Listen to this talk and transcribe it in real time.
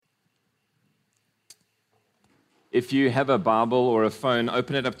If you have a Bible or a phone,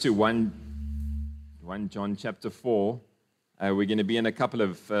 open it up to 1 John chapter 4. We're going to be in a couple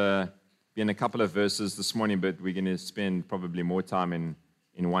of verses this morning, but we're going to spend probably more time in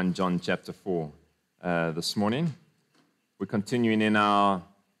 1 John chapter 4 this morning. We're continuing in our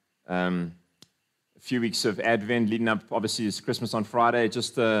few weeks of Advent, leading up, obviously, it's Christmas on Friday.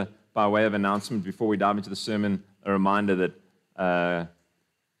 Just by way of announcement, before we dive into the sermon, a reminder that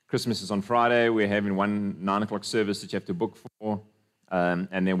Christmas is on Friday. We're having one 9 o'clock service that you have to book for,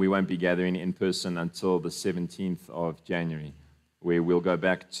 and then we won't be gathering in person until the 17th of January, where we'll go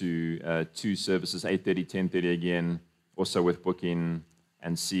back to 2 services, 8:30, 10:30 again, also with booking,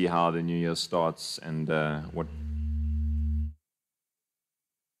 and see how the new year starts and what.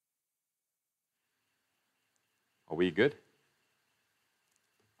 Are we good?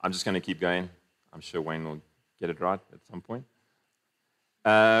 I'm just going to keep going. I'm sure Wayne will get it right at some point.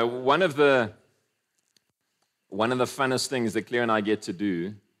 One of the funnest things that Claire and I get to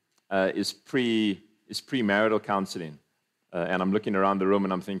do is premarital counseling. And I'm looking around the room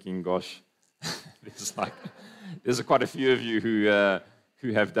and I'm thinking, gosh, there's quite a few of you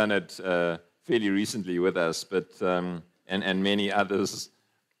who have done it fairly recently with us, but and many others.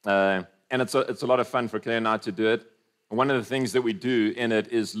 And it's a lot of fun for Claire and I to do it. One of the things that we do in it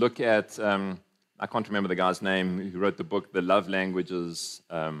is look at, I can't remember the guy's name who wrote the book, the Love Languages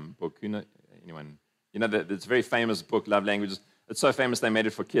book. Anyone? It's a very famous book, Love Languages. It's so famous they made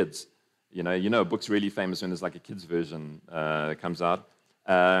it for kids. A book's really famous when there's like a kid's version that comes out.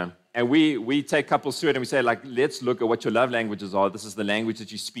 And we take couples through it and we say, let's look at what your love languages are. This is the language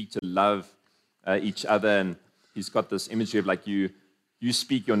that you speak to love each other. And he's got this imagery of you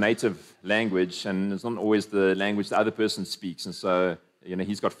speak your native language, and it's not always the language the other person speaks. And so,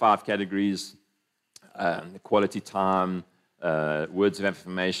 he's got 5 categories: quality time, words of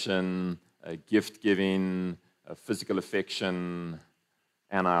affirmation, gift giving, physical affection,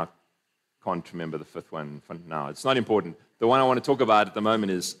 and I can't remember the 5th one for now. It's not important. The one I want to talk about at the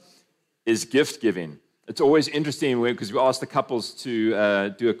moment is gift giving. It's always interesting because we ask the couples to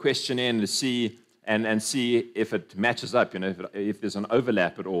do a questionnaire and to see and see if it matches up, if there's an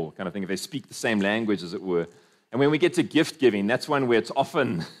overlap at all, kind of thing, if they speak the same language, as it were. And when we get to gift giving, that's one where it's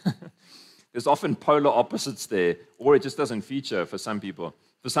often, there's often polar opposites there, or it just doesn't feature for some people.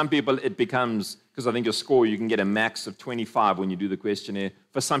 For some people, it becomes, because I think your score, you can get a max of 25 when you do the questionnaire.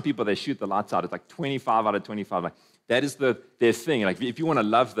 For some people, they shoot the lights out. It's like 25 out of 25. That is their thing. If you want to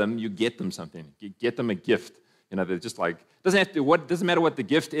love them, you get them something. You get them a gift. They're just doesn't matter what the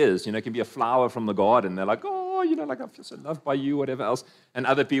gift is. It can be a flower from the garden. They're like, oh, I feel so loved by you, whatever else. And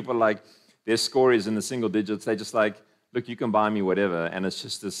other people, their score is in the single digits. They just look, you can buy me whatever. And it's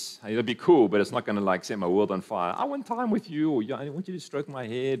just this, it'll be cool, but it's not going to set my world on fire. I want time with you, or I want you to stroke my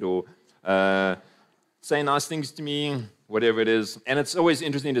head, or say nice things to me, whatever it is. And it's always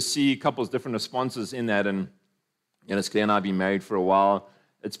interesting to see couples' different responses in that. And Claire and I have been married for a while.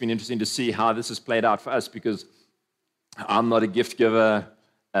 It's been interesting to see how this has played out for us, because I'm not a gift giver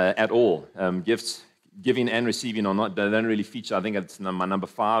at all. Gifts, giving and receiving, they don't really feature. I think it's my number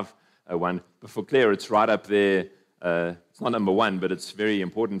 5 one. But for Claire, it's right up there. It's not number 1, but it's very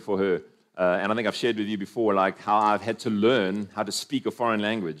important for her. And I think I've shared with you before, how I've had to learn how to speak a foreign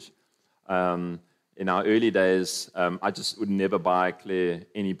language. In our early days, I just would never buy Claire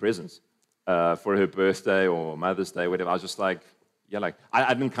any presents for her birthday or Mother's Day, whatever. I was just I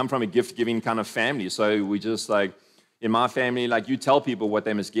didn't come from a gift-giving kind of family, so we just in my family, you tell people what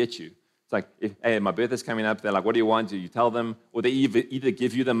they must get you. It's hey, my birthday's coming up, they're like, what do you want? You tell them, or they either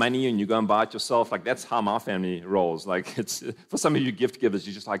give you the money and you go and buy it yourself. That's how my family rolls. It's for some of you gift givers,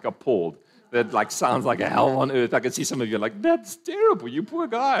 you're just appalled. That sounds like a hell on earth. I can see some of you that's terrible, you poor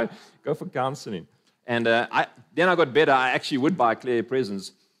guy. Go for counseling. And then I got better. I actually would buy Claire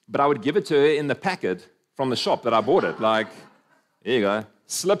presents, but I would give it to her in the packet from the shop that I bought it. Here you go.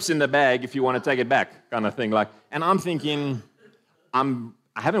 Slips in the bag if you want to take it back, kind of thing. And I'm thinking,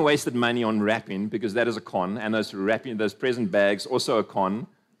 I haven't wasted money on wrapping, because that is a con, and those present bags also a con.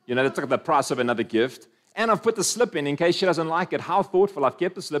 That's the price of another gift. And I've put the slip in case she doesn't like it. How thoughtful! I've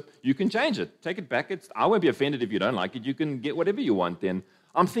kept the slip. You can change it, take it back. I won't be offended if you don't like it. You can get whatever you want. Then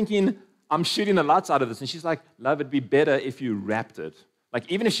I'm thinking, I'm shooting the lights out of this, and she's like, "Love, it'd be better if you wrapped it."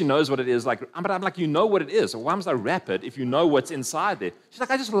 Even if she knows what it is, but I'm like, you know what it is. So why must I wrap it if you know what's inside there? She's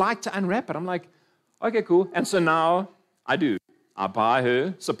like, I just like to unwrap it. I'm like, okay, cool. And so now I do. I buy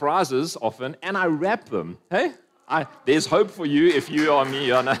her surprises often, and I wrap them. Hey, there's hope for you if you are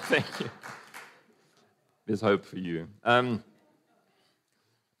me. Oh, no, thank you. There's hope for you.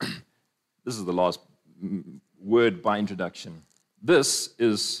 This is the last word by introduction. This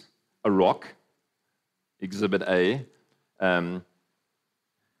is a rock. Exhibit A.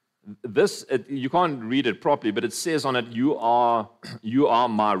 You can't read it properly, but it says on it, you are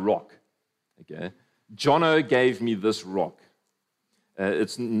my rock. Okay. Jono gave me this rock.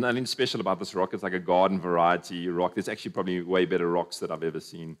 It's nothing special about this rock. It's like a garden variety rock. There's actually probably way better rocks that I've ever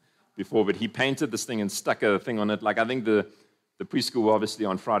seen before. But he painted this thing and stuck a thing on it. Like I think the preschool were obviously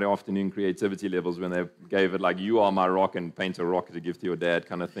on Friday afternoon creativity levels when they gave it like, you are my rock, and paint a rock to give to your dad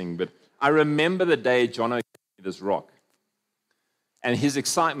kind of thing. But I remember the day Jono gave me this rock and his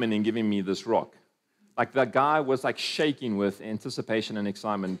excitement in giving me this rock. Like that guy was like shaking with anticipation and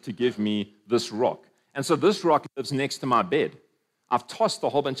excitement to give me this rock. And so this rock lives next to my bed. I've tossed a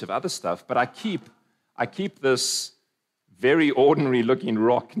whole bunch of other stuff, but I keep this very ordinary looking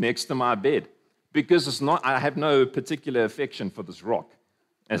rock next to my bed because I have no particular affection for this rock.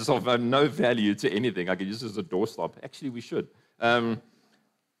 It's of no value to anything. I could use it as a doorstop. Actually, we should.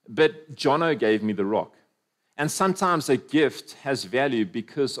 But Jono gave me the rock. And sometimes a gift has value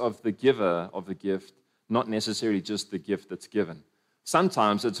because of the giver of the gift, not necessarily just the gift that's given.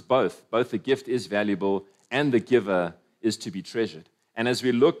 Sometimes it's both. Both the gift is valuable and the giver is to be treasured. And as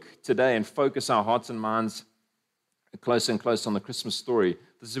we look today and focus our hearts and minds closer and closer on the Christmas story,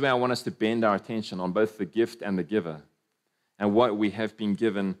 this is where I want us to bend our attention on both the gift and the giver and what we have been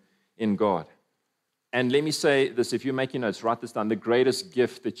given in God. And let me say this, if you're making notes, write this down. The greatest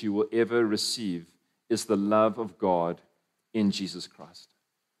gift that you will ever receive is the love of God in Jesus Christ.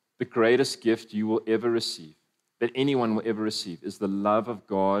 The greatest gift you will ever receive, that anyone will ever receive, is the love of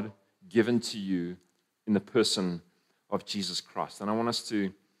God given to you in the person of Jesus Christ. And I want us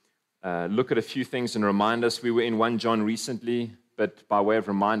to look at a few things and remind us. We were in 1 John recently, but by way of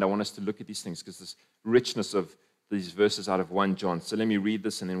reminder, I want us to look at these things because there's richness of these verses out of 1 John. So let me read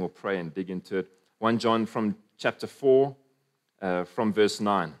this and then we'll pray and dig into it. 1 John from chapter 4, from verse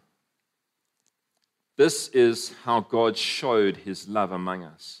 9. This is how God showed his love among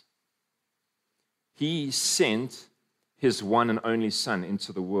us. He sent his one and only Son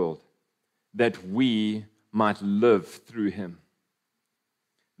into the world that we might live through him.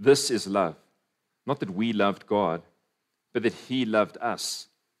 This is love. Not that we loved God, but that he loved us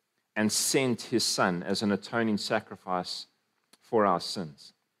and sent his Son as an atoning sacrifice for our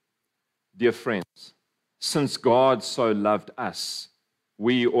sins. Dear friends, since God so loved us,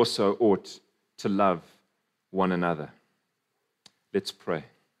 we also ought to love one another. Let's pray.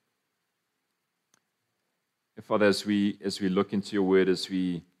 Father, as we look into your word, as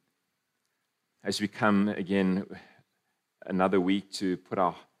we come again another week to put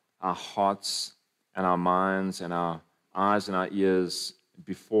our hearts and our minds and our eyes and our ears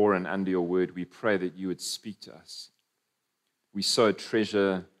before and under your word, we pray that you would speak to us. We so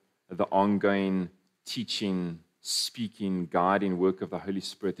treasure the ongoing teaching, speaking, guiding work of the Holy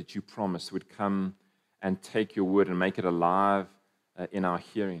Spirit that you promised would come and take your word and make it alive in our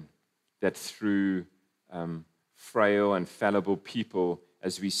hearing, that through frail and fallible people,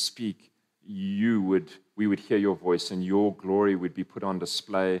 as we speak, we would hear your voice and your glory would be put on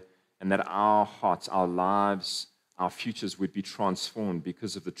display, and that our hearts, our lives, our futures would be transformed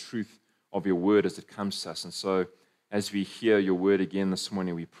because of the truth of your word as it comes to us. And so as we hear your word again this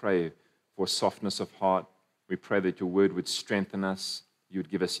morning, we pray for softness of heart. We pray that your word would strengthen us. You would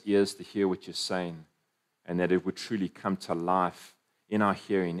give us ears to hear what you're saying, and that it would truly come to life in our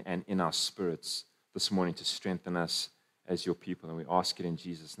hearing and in our spirits this morning to strengthen us as your people. And we ask it in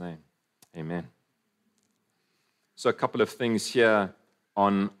Jesus' name. Amen. So a couple of things here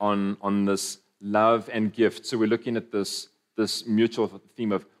on this love and gift. So we're looking at this mutual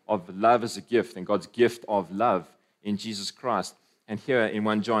theme of love as a gift and God's gift of love in Jesus Christ. And here in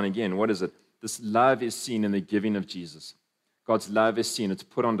 1 John again, what is it? This love is seen in the giving of Jesus. God's love is seen. It's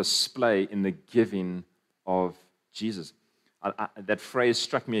put on display in the giving of Jesus. That phrase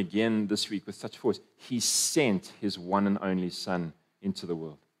struck me again this week with such force. He sent his one and only Son into the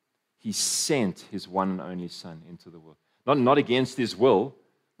world. He sent his one and only Son into the world. Not against his will,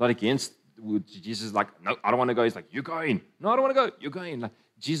 not against, Jesus is like, no, I don't want to go. He's like, you're going. No, I don't want to go. You're going. Like,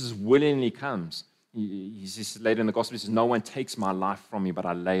 Jesus willingly comes. He says later in the gospel, he says, no one takes my life from me, but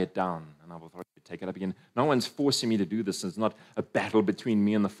I lay it down, and I will take it up again. No one's forcing me to do this. It's not a battle between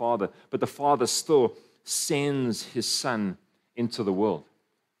me and the Father, but the Father still sends his Son into the world.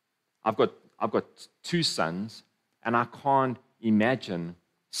 I've got 2 sons, and I can't imagine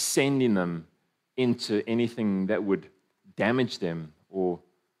sending them into anything that would damage them or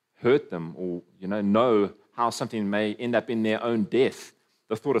hurt them, or know how something may end up in their own death.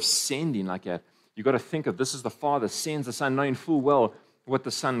 The thought of sending like that, you've got to think of this as the Father sends the Son, knowing full well what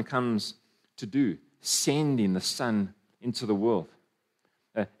the Son comes to do, sending the Son into the world.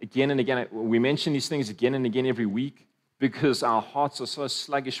 again and again. We mention these things again and again every week because our hearts are so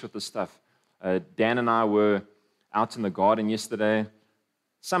sluggish with this stuff. Dan and I were out in the garden yesterday.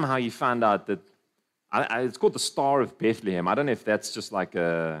 Somehow he found out that it's called the Star of Bethlehem. I don't know if that's just like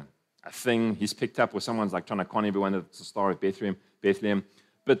a thing he's picked up, or someone's like trying to con everyone that it's the Star of Bethlehem.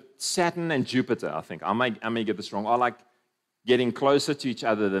 But Saturn and Jupiter, I think, I may get this wrong, are like getting closer to each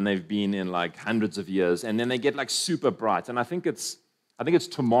other than they've been in like hundreds of years, and then they get like super bright. And I think it's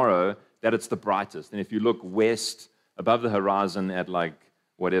tomorrow that it's the brightest. And if you look west above the horizon at like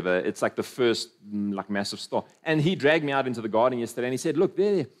whatever, it's like the first like massive star. And he dragged me out into the garden yesterday, and he said, "Look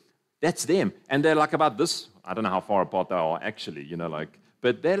there, that's them." And they're like about this. I don't know how far apart they are actually,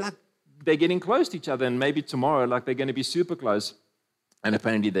 but they're getting close to each other, and maybe tomorrow like they're going to be super close. And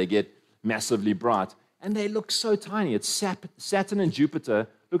apparently they get massively bright. And they look so tiny. It's Saturn and Jupiter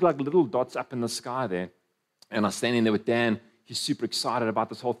look like little dots up in the sky there. And I was standing there with Dan. He's super excited about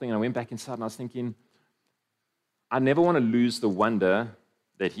this whole thing. And I went back inside and I was thinking, I never want to lose the wonder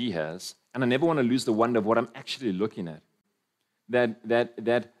that he has. And I never want to lose the wonder of what I'm actually looking at.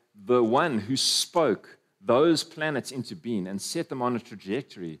 That the one who spoke those planets into being and set them on a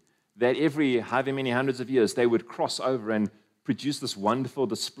trajectory, that every however many hundreds of years they would cross over and produce this wonderful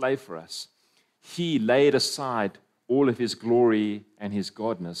display for us. He laid aside all of his glory and his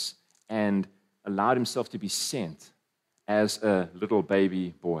godness and allowed himself to be sent as a little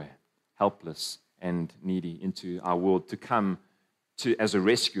baby boy, helpless and needy, into our world to come as a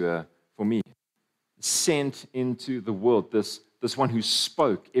rescuer for me. Sent into the world, this one who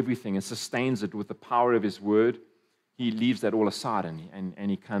spoke everything and sustains it with the power of his word. He leaves that all aside and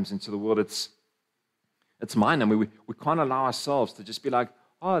he comes into the world. It's mine. I mean, we can't allow ourselves to just be like,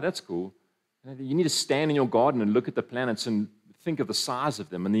 oh, that's cool. You need to stand in your garden and look at the planets and think of the size of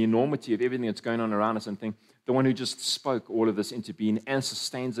them and the enormity of everything that's going on around us and think, the one who just spoke all of this into being and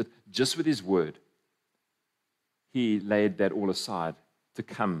sustains it just with his word, he laid that all aside to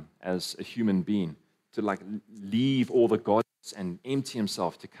come as a human being, to like leave all the gods and empty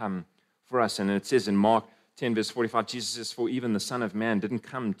himself to come for us. And it says in Mark 10, verse 45, Jesus says, "For even the Son of Man didn't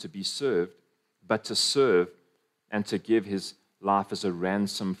come to be served, but to serve and to give his life as a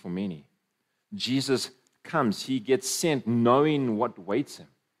ransom for many." Jesus comes, he gets sent knowing what waits him,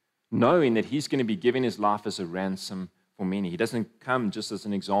 knowing that he's going to be giving his life as a ransom for many. He doesn't come just as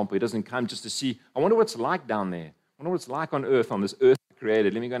an example. He doesn't come just to see, I wonder what it's like down there. I wonder what it's like on earth, on this earth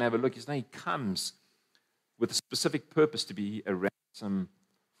created. Let me go and have a look. He comes with a specific purpose to be a ransom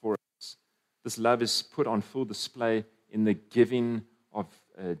for us. This love is put on full display in the giving of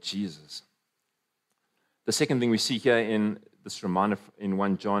Jesus. The second thing we see here in this reminder in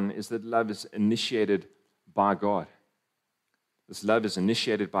 1 John is that love is initiated by God. This love is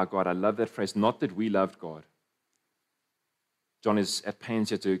initiated by God. I love that phrase, not that we loved God. John is at pains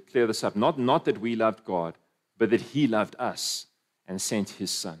here to clear this up. Not that we loved God, but that he loved us and sent his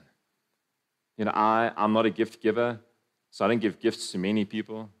son. I'm not a gift giver, so I don't give gifts to many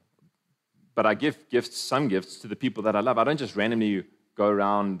people, but I give some gifts to the people that I love. I don't just randomly go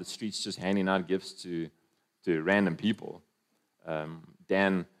around the streets just handing out gifts to random people.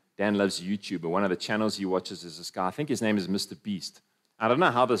 Dan loves YouTube, but one of the channels he watches is this guy. I think his name is Mr. Beast. I don't know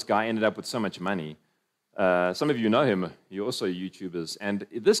how this guy ended up with so much money. Some of you know him. You're also YouTubers. And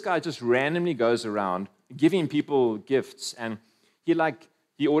this guy just randomly goes around giving people gifts. And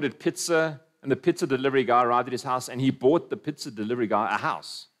he ordered pizza, and the pizza delivery guy arrived at his house, and he bought the pizza delivery guy a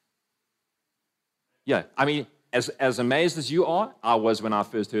house. Yeah, I mean, as amazed as you are, I was when I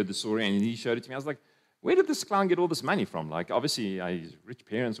first heard the story, and he showed it to me. I was like, where did this clown get all this money from? Like, obviously, he's rich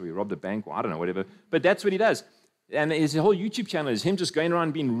parents, or he robbed a bank, or I don't know, whatever. But that's what he does. And his whole YouTube channel is him just going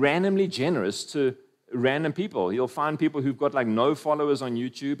around being randomly generous to random people. He'll find people who've got like no followers on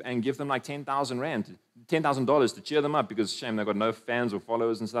YouTube and give them like $10,000 to cheer them up because shame they've got no fans or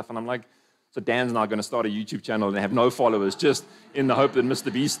followers and stuff. And I'm like, so Dan's now going to start a YouTube channel and have no followers just in the hope that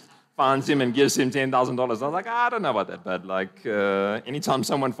Mr. Beast finds him and gives him $10,000. I was like, I don't know about that, but like anytime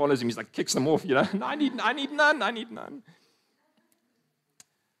someone follows him, he's like kicks them off, No, I need none.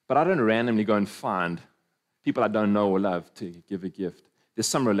 But I don't randomly go and find people I don't know or love to give a gift. There's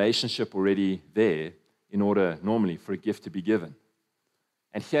some relationship already there in order normally for a gift to be given.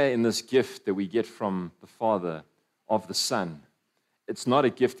 And here in this gift that we get from the Father of the Son, it's not a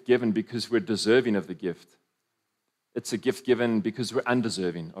gift given because we're deserving of the gift. It's a gift given because we're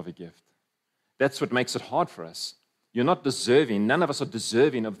undeserving of a gift. That's what makes it hard for us. You're not deserving, none of us are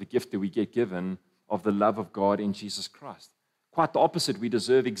deserving of the gift that we get given of the love of God in Jesus Christ. Quite the opposite. We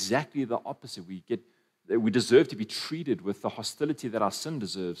deserve exactly the opposite. We deserve to be treated with the hostility that our sin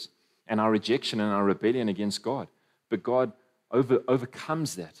deserves and our rejection and our rebellion against God. But God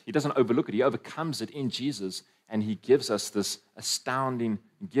overcomes that. He doesn't overlook it. He overcomes it in Jesus, and he gives us this astounding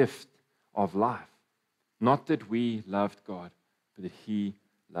gift of life. Not that we loved God, but that he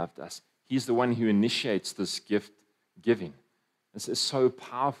loved us. He's the one who initiates this gift giving. This is so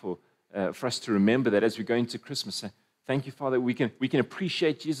powerful for us to remember that as we go into Christmas. Say, thank you, Father. We can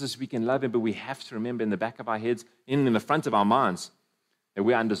appreciate Jesus, we can love him, but we have to remember in the back of our heads, in the front of our minds, that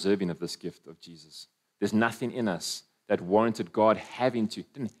we're undeserving of this gift of Jesus. There's nothing in us that warranted God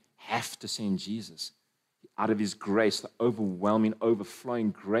didn't have to send Jesus. Out of his grace, the overwhelming,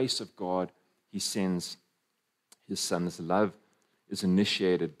 overflowing grace of God, he sends his Son. This love is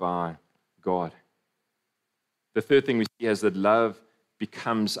initiated by God. The third thing we see is that love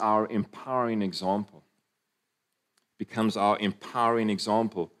becomes our empowering example. Becomes our empowering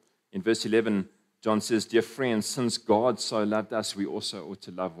example. In verse 11, John says, "Dear friends, since God so loved us, we also ought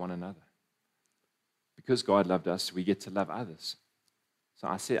to love one another." Because God loved us, we get to love others. So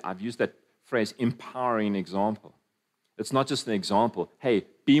I've used that phrase, empowering example. It's not just an example. Hey,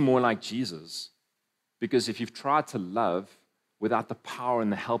 be more like Jesus. Because if you've tried to love without the power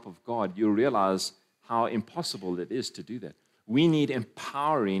and the help of God, you'll realize how impossible it is to do that. We need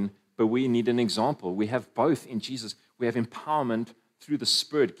empowering, but we need an example. We have both in Jesus. We have empowerment through the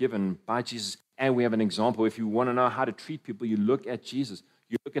Spirit given by Jesus, and we have an example. If you want to know how to treat people, you look at Jesus.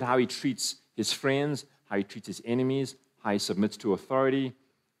 You look at how he treats his friends, how he treats his enemies, how he submits to authority,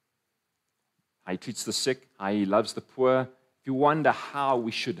 how he treats the sick, how he loves the poor. If you wonder how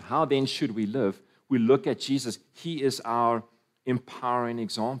then should we live, we look at Jesus. He is our empowering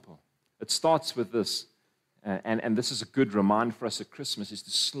example. It starts with this, and this is a good reminder for us at Christmas, is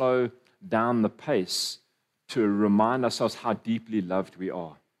to slow down the pace to remind ourselves how deeply loved we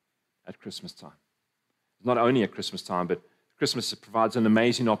are at Christmas time. Not only at Christmas time, but Christmas provides an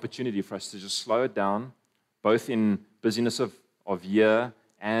amazing opportunity for us to just slow it down, both in busyness of year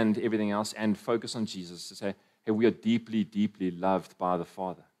and everything else, and focus on Jesus to say, hey, we are deeply, deeply loved by the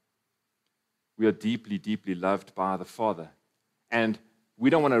Father. We are deeply, deeply loved by the Father. And we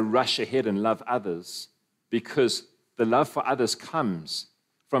don't want to rush ahead and love others, because the love for others comes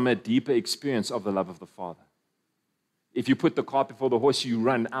from a deeper experience of the love of the Father. If you put the cart before the horse, you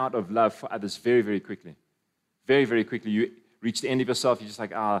run out of love for others very, very quickly. Very, very quickly. You reach the end of yourself, you're just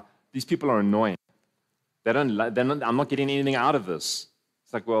like, these people are annoying. I'm not getting anything out of this.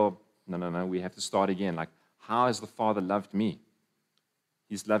 It's like, well, no, we have to start again. Like, how has the Father loved me?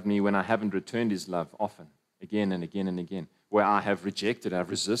 He's loved me when I haven't returned his love often, again and again and again. Where I have rejected, I've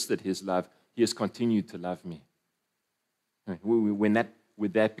resisted his love, he has continued to love me. When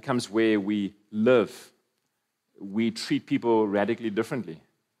that becomes where we live, we treat people radically differently.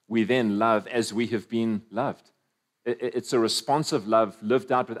 We then love as we have been loved. It's a responsive love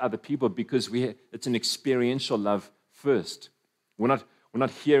lived out with other people because it's an experiential love first. We're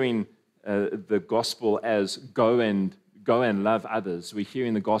not hearing the gospel as go and love others. We're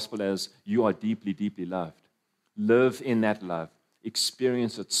hearing the gospel as you are deeply, deeply loved. Live in that love.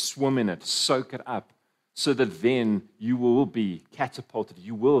 Experience it. Swim in it. Soak it up so that then you will be catapulted.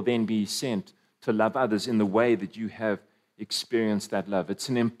 You will then be sent to love others in the way that you have experienced that love. It's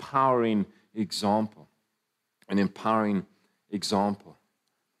an empowering example. An empowering example.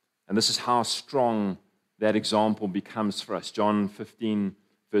 And this is how strong that example becomes for us. John 15,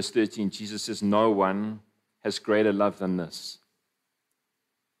 verse 13, Jesus says, "No one has greater love than this."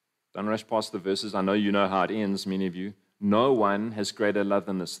 Don't rush past the verses. I know you know how it ends, many of you. No one has greater love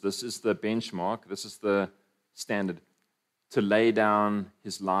than this. This is the benchmark. This is the standard. To lay down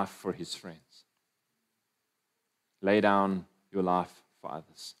his life for his friends. Lay down your life for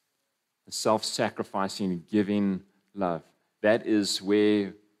others. A self-sacrificing, giving love. That is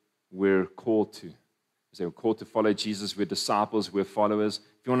where we're called to. So we're called to follow Jesus. We're disciples. We're followers.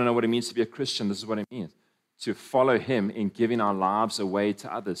 If you want to know what it means to be a Christian, this is what it means. To follow him in giving our lives away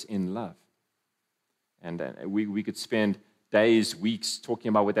to others in love. And we could spend days, weeks talking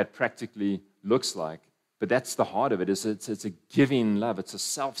about what that practically looks like. But that's the heart of it. It's a giving love. It's a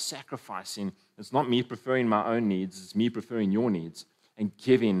self-sacrificing. It's not me preferring my own needs. It's me preferring your needs and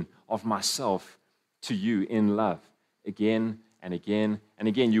giving of myself to you in love. Again and again and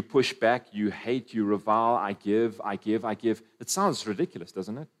again. You push back. You hate. You revile. I give. It sounds ridiculous,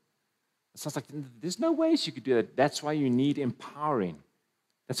 doesn't it? It sounds like there's no ways you could do that. That's why you need empowering.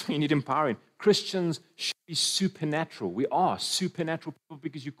 That's why you need empowering. Christians should be supernatural. We are supernatural people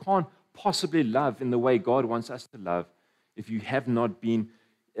because you can't possibly love in the way God wants us to love if you have not been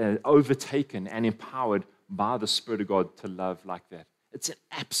overtaken and empowered by the Spirit of God to love like that. It's an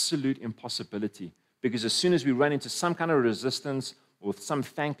absolute impossibility because as soon as we run into some kind of resistance or some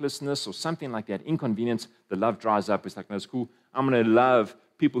thanklessness or something like that, inconvenience, the love dries up. It's like, no, it's cool. I'm going to love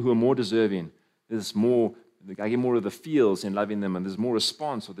people who are more deserving. There's more, I get more of the feels in loving them, and there's more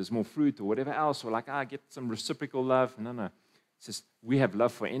response, or there's more fruit, or whatever else, or like, I get some reciprocal love. No. It says we have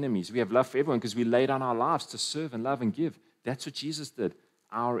love for enemies. We have love for everyone because we lay down our lives to serve and love and give. That's what Jesus did,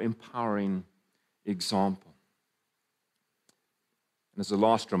 our empowering example. And as a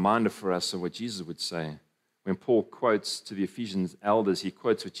last reminder for us of what Jesus would say, when Paul quotes to the Ephesians elders, he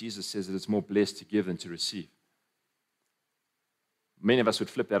quotes what Jesus says, that it's more blessed to give than to receive. Many of us would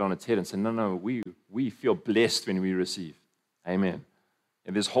flip that on its head and say, no, we feel blessed when we receive. Amen.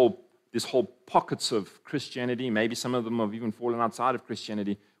 And there's whole pockets of Christianity, maybe some of them have even fallen outside of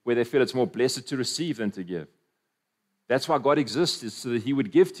Christianity, where they feel it's more blessed to receive than to give. That's why God exists, is so that he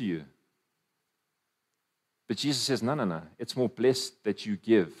would give to you. But Jesus says, no. It's more blessed that you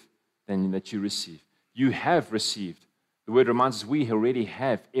give than that you receive. You have received. The word reminds us we already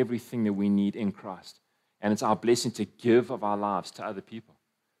have everything that we need in Christ. And it's our blessing to give of our lives to other people.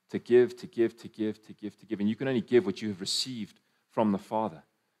 To give. And you can only give what you have received from the Father.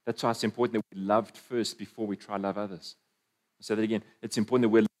 That's why it's important that we're loved first before we try to love others. I'll say that again. It's important that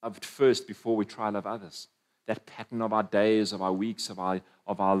we're loved first before we try to love others. That pattern of our days, of our weeks, of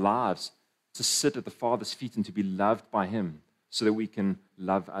our lives, to sit at the Father's feet and to be loved by him so that we can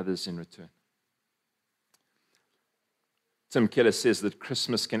love others in return. Tim Keller says that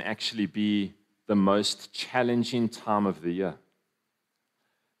Christmas can actually be the most challenging time of the year,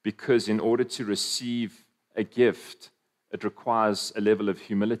 because in order to receive a gift, it requires a level of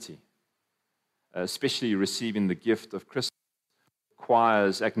humility. Especially receiving the gift of Christmas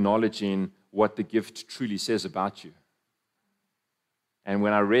requires acknowledging what the gift truly says about you. And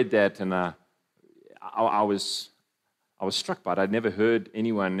when I read that, and I was struck by it. I'd never heard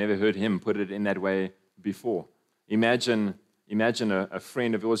him put it in that way before. Imagine a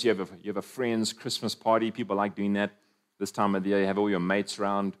friend of yours. You have a friend's Christmas party. People like doing that this time of the year. You have all your mates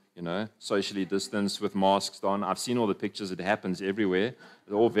around, socially distanced with masks on. I've seen all the pictures. It happens everywhere.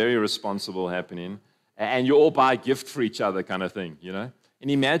 They're all very responsible happening. And you all buy a gift for each other kind of thing,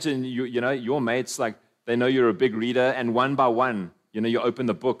 And imagine, your mates, like, they know you're a big reader, and one by one, you open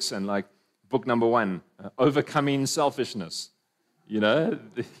the books, and like, book number 1, Overcoming Selfishness.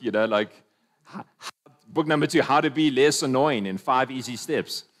 Book number 2, How to Be Less Annoying in 5 Easy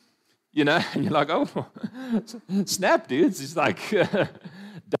Steps. And you're like, oh, snap, dudes. It's like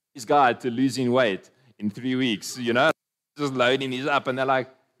Daddy's Guide to Losing Weight in 3 weeks, just loading these up. And they're like,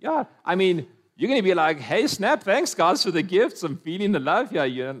 yeah, I mean, you're going to be like, hey, snap, thanks, guys, for the gifts. I'm feeling the love.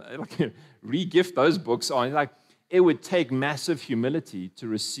 Yeah, like, re-gift those books on. Like, it would take massive humility to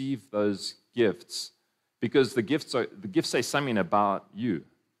receive those gifts, because the gifts say something about you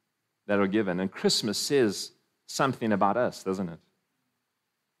that are given. And Christmas says something about us, doesn't it?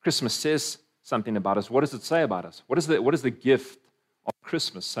 Christmas says something about us. What does it say about us? What does the gift of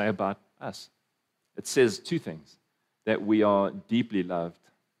Christmas say about us? It says 2 things: that we are deeply loved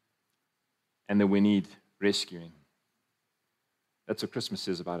and that we need rescuing. That's what Christmas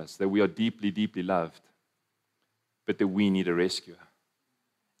says about us, that we are deeply, deeply loved, but that we need a rescuer.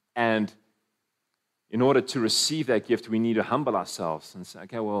 And in order to receive that gift, we need to humble ourselves and say,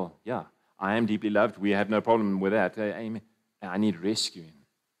 okay, well, yeah, I am deeply loved. We have no problem with that. Amen. I need rescuing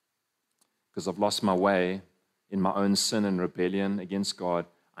because I've lost my way in my own sin and rebellion against God.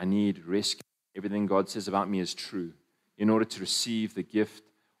 I need rescue. Everything God says about me is true. In order to receive the gift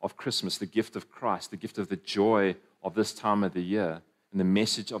of Christmas, the gift of Christ, the gift of the joy of this time of the year, and the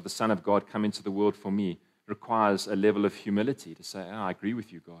message of the Son of God come into the world for me, requires a level of humility to say, I agree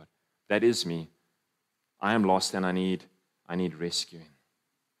with you, God. That is me. I am lost and I need rescuing. It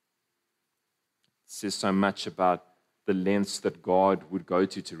says so much about the lengths that God would go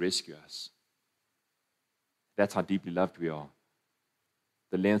to rescue us. That's how deeply loved we are.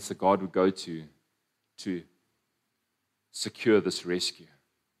 The lengths that God would go to secure this rescue.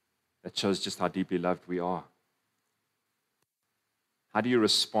 That shows just how deeply loved we are. How do you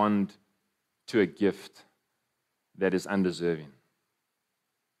respond to a gift that is undeserving,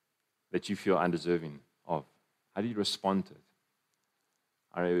 that you feel undeserving of? How do you respond to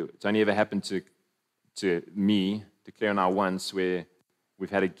it? It's only ever happened to me, to Claire and I once, where we've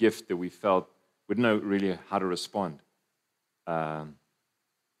had a gift that we felt we didn't know really how to respond. Our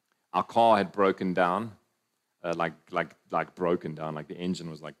car had broken down, like broken down, like the engine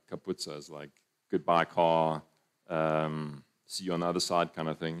was like kaput, so it was like, goodbye car, see you on the other side kind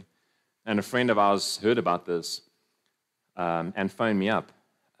of thing. And a friend of ours heard about this and phoned me up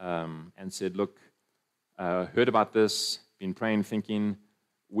and said, look, heard about this, been praying, thinking,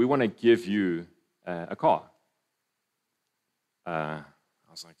 we want to give you a car. I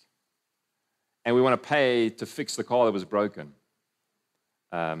was like, and we want to pay to fix the car that was broken.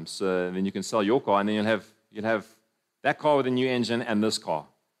 So then you can sell your car, and then you'll have that car with a new engine and this car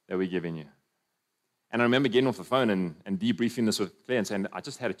that we're giving you. And I remember getting off the phone and debriefing this with Claire and saying, I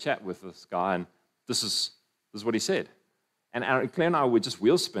just had a chat with this guy, and this is what he said. And Claire and I were just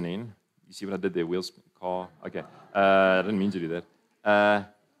wheel spinning. You see what I did there? Wheel spin, car. Okay. I didn't mean to do that.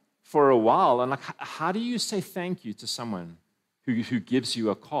 For a while, and like, how do you say thank you to someone who gives you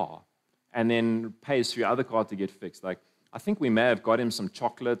a car and then pays for your other car to get fixed? Like, I think we may have got him some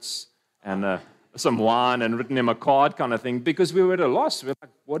chocolates and some wine and written him a card kind of thing because we were at a loss. We're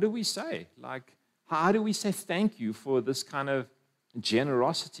like, what do we say? Like, how do we say thank you for this kind of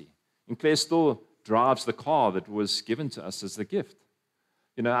generosity? And Claire still drives the car that was given to us as a gift.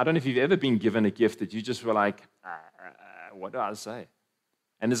 You know, I don't know if you've ever been given a gift that you just were like, what do I say?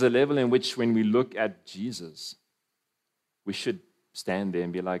 And there's a level in which when we look at Jesus, we should stand there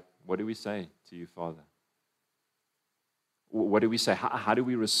and be like, what do we say to you, Father? What do we say? How do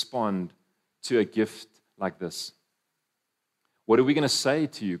we respond to a gift like this? What are we going to say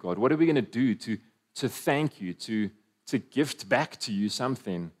to you, God? What are we going to do to thank you, to gift back to you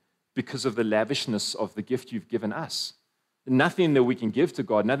something because of the lavishness of the gift you've given us? Nothing that we can give to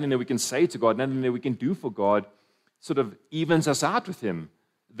God, nothing that we can say to God, nothing that we can do for God sort of evens us out with Him.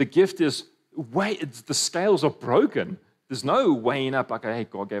 The gift is, the scales are broken. There's no weighing up like, hey,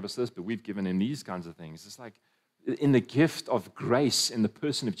 God gave us this, but we've given Him these kinds of things. It's like in the gift of grace in the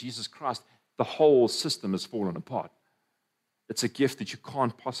person of Jesus Christ, the whole system has fallen apart. It's a gift that you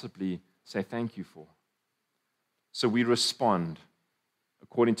can't possibly say thank you for. So we respond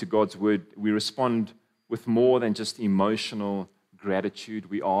according to God's word. We respond with more than just emotional gratitude.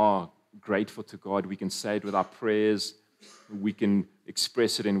 We are grateful to God. We can say it with our prayers. We can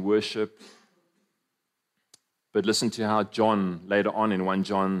express it in worship. But listen to how John, later on in 1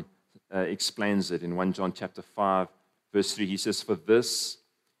 John, explains it. In 1 John chapter 5, verse 3, he says, "For this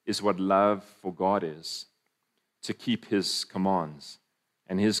is what love for God is, to keep His commands.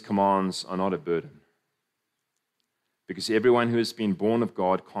 And His commands are not a burden. Because everyone who has been born of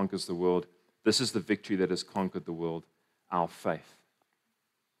God conquers the world. This is the victory that has conquered the world, our faith."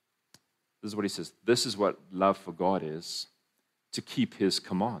 This is what he says. This is what love for God is, to keep His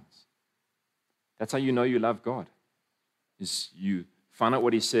commands. That's how you know you love God, is you find out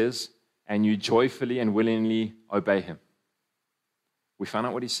what He says and you joyfully and willingly obey Him. We find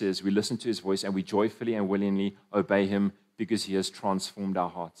out what He says, we listen to His voice, and we joyfully and willingly obey Him because He has transformed our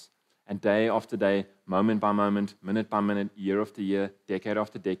hearts. And day after day, moment by moment, minute by minute, year after year, decade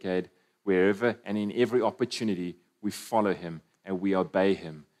after decade, wherever and in every opportunity, we follow Him and we obey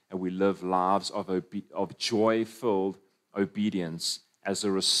Him. And we live lives of joy-filled obedience as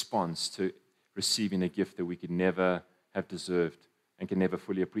a response to receiving a gift that we could never have deserved and can never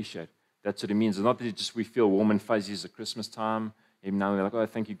fully appreciate. That's what it means. It's not that just we feel warm and fuzzy at Christmas time. Even now we're like, oh,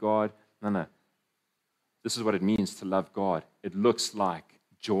 thank you, God. No. This is what it means to love God. It looks like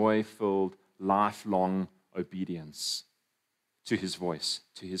joy-filled, lifelong obedience to His voice,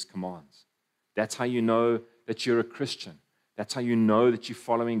 to His commands. That's how you know that you're a Christian. That's how you know that you're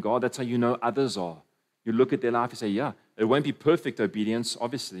following God. That's how you know others are. You look at their life and say, yeah, it won't be perfect obedience,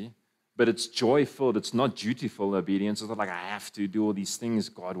 obviously, but it's joy-filled. It's not dutiful obedience. It's not like I have to do all these things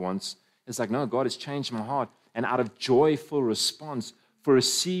God wants. It's like, no, God has changed my heart. And out of joyful response for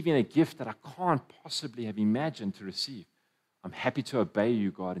receiving a gift that I can't possibly have imagined to receive, I'm happy to obey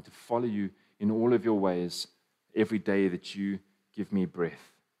you, God, and to follow you in all of your ways every day that you give me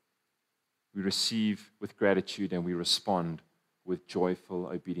breath. We receive with gratitude and we respond with joyful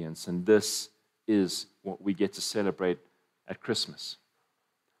obedience. And this is what we get to celebrate at Christmas.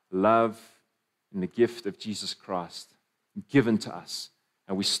 Love in the gift of Jesus Christ given to us.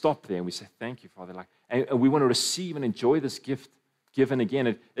 And we stop there and we say, thank you, Father. And we want to receive and enjoy this gift given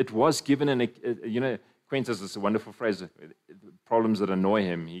again. It was given in, Quint has this wonderful phrase, problems that annoy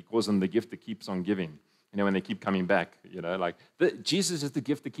him. He calls them the gift that keeps on giving. When they keep coming back, Jesus is the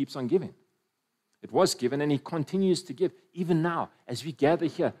gift that keeps on giving. It was given and He continues to give. Even now, as we gather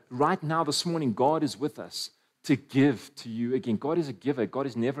here, right now this morning, God is with us to give to you again. God is a giver. God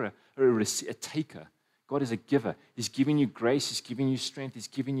is never a taker. God is a giver. He's giving you grace. He's giving you strength. He's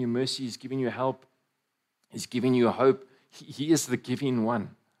giving you mercy. He's giving you help. He's giving you hope. He is the giving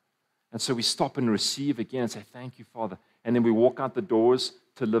one. And so we stop and receive again and say, thank you, Father. And then we walk out the doors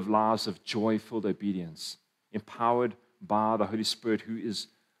to live lives of joy-filled obedience, empowered by the Holy Spirit, who is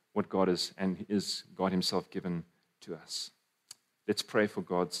what God is and is God Himself given to us. Let's pray for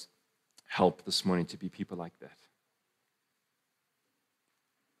God's help this morning to be people like that.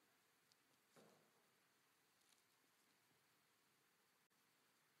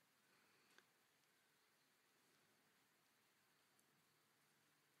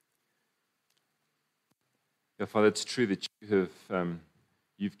 Yeah, Father, it's true that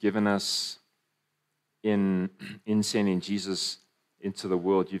you've given us in sending Jesus into the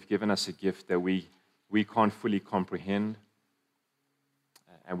world. You've given us a gift that we can't fully comprehend,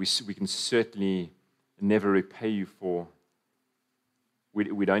 and we can certainly never repay you for.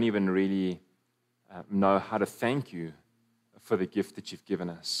 We don't even really know how to thank you for the gift that you've given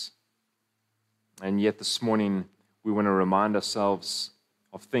us. And yet this morning, we want to remind ourselves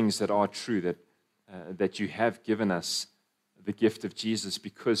of things that are true, that you have given us the gift of Jesus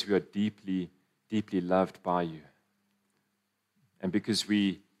because we are deeply, deeply loved by you. And because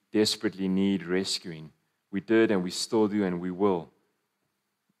we desperately need rescuing. We did and we still do and we will.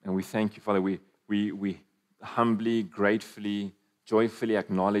 And we thank you, Father. We humbly, gratefully, joyfully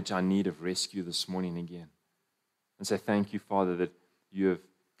acknowledge our need of rescue this morning again. And say thank you, Father, that you have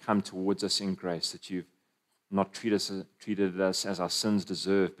come towards us in grace, that you've not treated us as our sins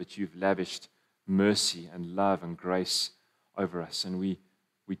deserve, but you've lavished mercy and love and grace over us. And we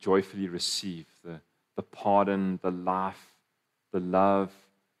joyfully receive the pardon, the life, the love,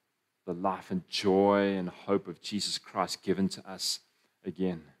 the life and joy and hope of Jesus Christ given to us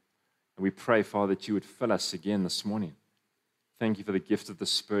again. And we pray, Father, that you would fill us again this morning. Thank you for the gift of the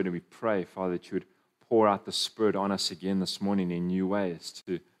Spirit, and we pray, Father, that you would pour out the Spirit on us again this morning in new ways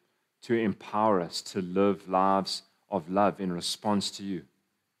to empower us to live lives of love in response to you.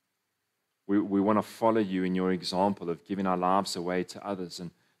 We want to follow you in your example of giving our lives away to others,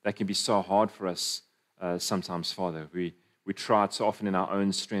 and that can be so hard for us sometimes, Father. We try it so often in our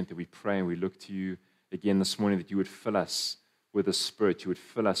own strength that we pray and we look to you again this morning that you would fill us with the Spirit, you would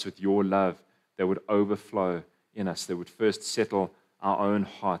fill us with your love that would overflow in us, that would first settle our own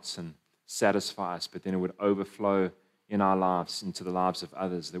hearts and satisfy us, but then it would overflow in our lives into the lives of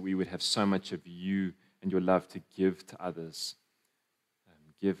others, that we would have so much of you and your love to give to others.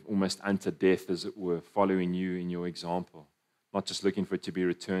 Give almost unto death, as it were, following you in your example, not just looking for it to be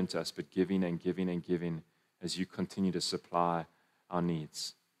returned to us, but giving and giving and giving as you continue to supply our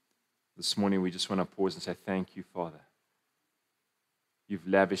needs. This morning, we just want to pause and say thank you, Father. You've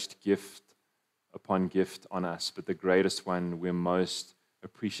lavished gift upon gift on us, but the greatest one we're most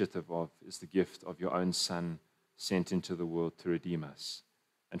appreciative of is the gift of your own Son sent into the world to redeem us.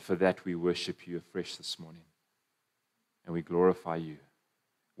 And for that, we worship you afresh this morning. And we glorify you.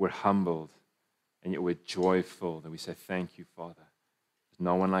 We're humbled, and yet we're joyful that we say thank you, Father. There's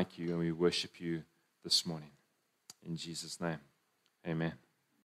no one like you, and we worship you this morning. In Jesus' name, amen.